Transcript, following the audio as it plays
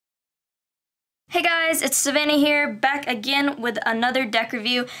Hey guys, it's Savannah here, back again with another deck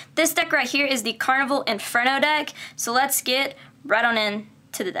review. This deck right here is the Karnival Inferno deck, so let's get right on in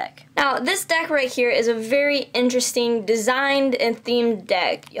to the deck. Now, this deck right here is a very interesting designed and themed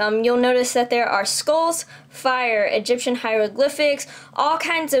deck. You'll notice that there are skulls, fire, Egyptian hieroglyphics, all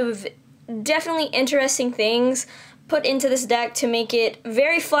kinds of definitely interesting things put into this deck to make it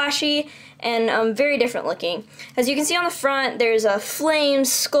very flashy and very different looking. As you can see on the front, there's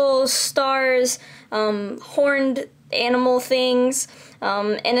flames, skulls, stars, horned animal things,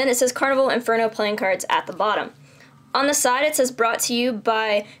 and then it says Karnival Inferno playing cards at the bottom. On the side it says brought to you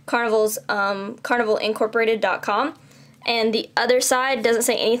by Karnival's carnivalincorporated.com, and the other side doesn't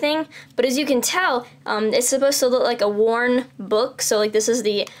say anything, but as you can tell, it's supposed to look like a worn book. So like this is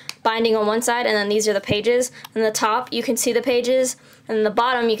the binding on one side, and then these are the pages. And the top you can see the pages, and the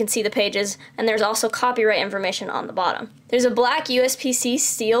bottom you can see the pages, and there's also copyright information on the bottom. There's a black USPC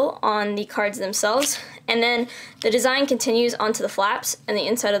seal on the cards themselves, and then the design continues onto the flaps, and the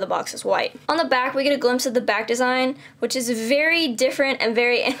inside of the box is white. On the back we get a glimpse of the back design, which is very different and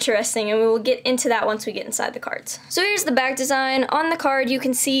very interesting, and we will get into that once we get inside the cards. So here's the back design. On the card you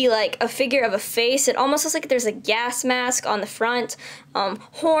can see like a figure of a face. It almost looks like there's a gas mask on the front,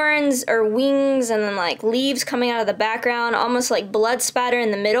 horns or wings, and then like leaves coming out of the background, almost like blood spatter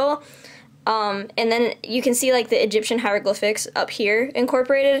in the middle. And then you can see like the Egyptian hieroglyphics up here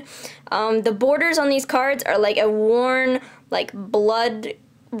incorporated. The borders on these cards are like a worn like blood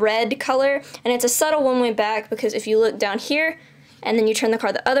red color, and it's a subtle one-way back because if you look down here and then you turn the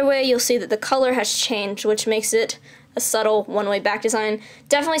card the other way, you'll see that the color has changed, which makes it a subtle one-way back design.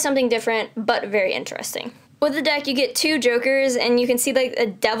 Definitely something different, but very interesting. With the deck, you get two jokers, and you can see like a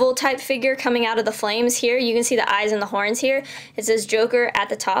devil-type figure coming out of the flames here. You can see the eyes and the horns here. It says Joker at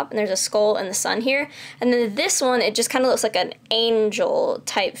the top, and there's a skull and the sun here. And then this one, it just kind of looks like an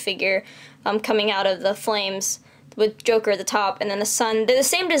angel-type figure coming out of the flames with Joker at the top, and then the sun. They're the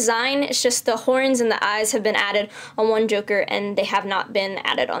same design, it's just the horns and the eyes have been added on one Joker, and they have not been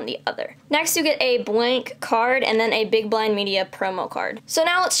added on the other. Next, you get a blank card, and then a Big Blind Media promo card. So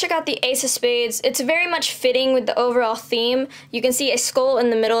now let's check out the Ace of Spades. It's very much fitting with the overall theme. You can see a skull in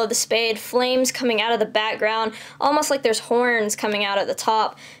the middle of the spade, flames coming out of the background, almost like there's horns coming out at the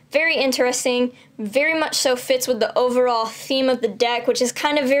top. Very interesting, very much so fits with the overall theme of the deck, which is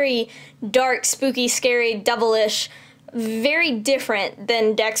kind of very dark, spooky, scary, devilish, very different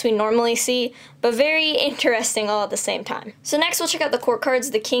than decks we normally see, but very interesting all at the same time. So next we'll check out the court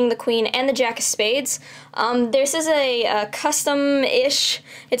cards, the King, the Queen, and the Jack of Spades. This is a custom-ish,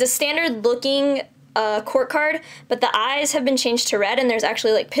 it's a standard looking court card, but the eyes have been changed to red, and there's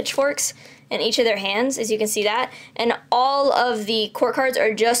actually like pitchforks in each of their hands, as you can see that. And all of the court cards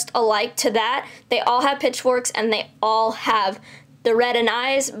are just alike to that. They all have pitchforks, and they all have the red in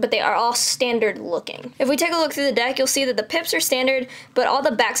eyes, but they are all standard looking. If we take a look through the deck, you'll see that the pips are standard, but all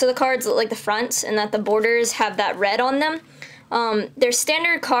the backs of the cards look like the fronts, and that the borders have that red on them. They're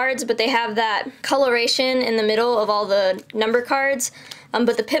standard cards, but they have that coloration in the middle of all the number cards.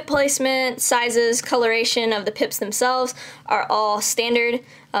 But the pip placement, sizes, coloration of the pips themselves are all standard,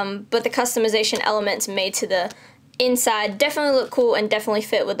 but the customization elements made to the inside definitely look cool and definitely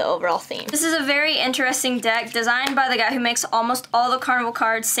fit with the overall theme. This is a very interesting deck designed by the guy who makes almost all the Karnival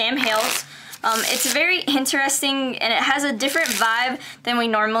cards, Sam Hales. It's very interesting, and it has a different vibe than we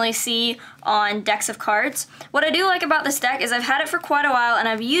normally see on decks of cards. What I do like about this deck is I've had it for quite a while, and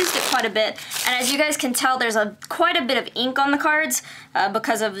I've used it quite a bit, and as you guys can tell, there's quite a bit of ink on the cards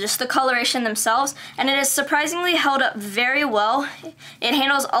because of just the coloration themselves, and it has surprisingly held up very well. It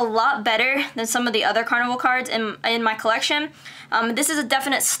handles a lot better than some of the other Karnival cards in my collection. This is a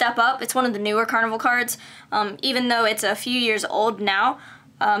definite step up. It's one of the newer Karnival cards, even though it's a few years old now.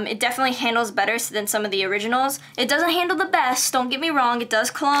 It definitely handles better than some of the originals. It doesn't handle the best, don't get me wrong, it does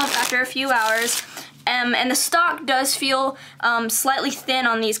clump after a few hours. And the stock does feel slightly thin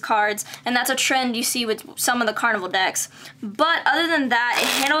on these cards, and that's a trend you see with some of the Karnival decks. But other than that, it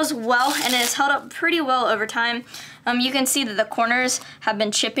handles well, and it has held up pretty well over time. You can see that the corners have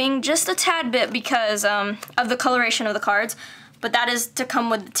been chipping just a tad bit because of the coloration of the cards. But that is to come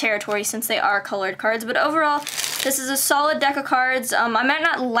with the territory since they are colored cards. But overall, this is a solid deck of cards. I might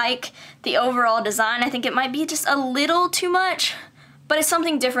not like the overall design. I think it might be just a little too much, but it's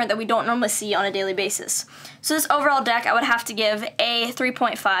something different that we don't normally see on a daily basis. So this overall deck, I would have to give a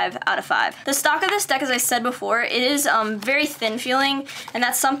 3.5 out of 5. The stock of this deck, as I said before, it is very thin feeling, and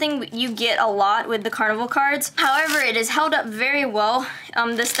that's something you get a lot with the Karnival cards. However, it is held up very well.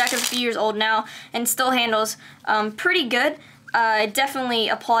 This deck is a few years old now and still handles pretty good. I definitely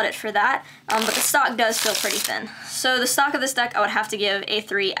applaud it for that, but the stock does feel pretty thin. So the stock of this deck I would have to give a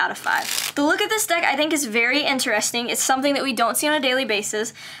 3 out of 5. The look of this deck I think is very interesting. It's something that we don't see on a daily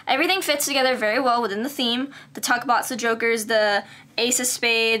basis. Everything fits together very well within the theme. The tuck-bots, the jokers, the ace of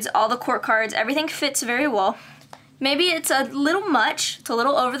spades, all the court cards, everything fits very well. Maybe it's a little much, it's a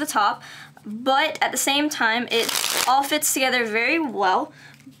little over the top, but at the same time it all fits together very well.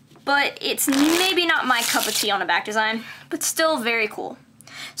 But it's maybe not my cup of tea on a back design, but still very cool.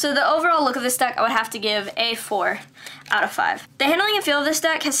 So the overall look of this deck I would have to give a 4 out of 5. The handling and feel of this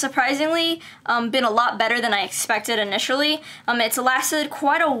deck has surprisingly been a lot better than I expected initially. It's lasted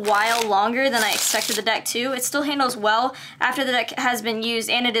quite a while longer than I expected the deck to. It still handles well after the deck has been used,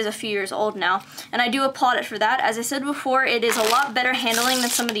 and it is a few years old now. And I do applaud it for that. As I said before, it is a lot better handling than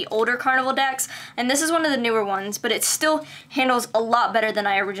some of the older Karnival decks, and this is one of the newer ones, but it still handles a lot better than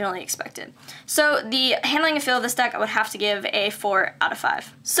I originally expected. So the handling and feel of this deck I would have to give a 4 out of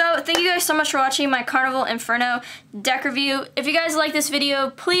 5. So thank you guys so much for watching my Karnival Inferno deck review. If you guys like this video,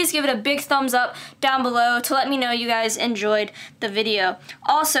 please give it a big thumbs up down below to let me know you guys enjoyed the video.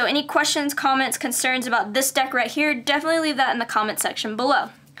 Also, any questions, comments, concerns about this deck right here, definitely leave that in the comment section below.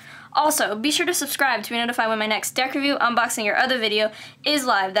 Also, be sure to subscribe to be notified when my next deck review, unboxing, or other video is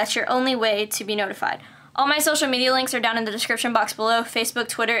live. That's your only way to be notified. All my social media links are down in the description box below. Facebook,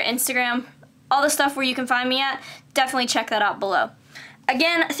 Twitter, Instagram, all the stuff where you can find me at. Definitely check that out below.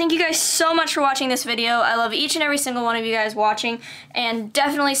 Again, thank you guys so much for watching this video. I love each and every single one of you guys watching, and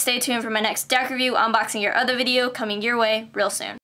definitely stay tuned for my next deck review, unboxing, or other video coming your way real soon.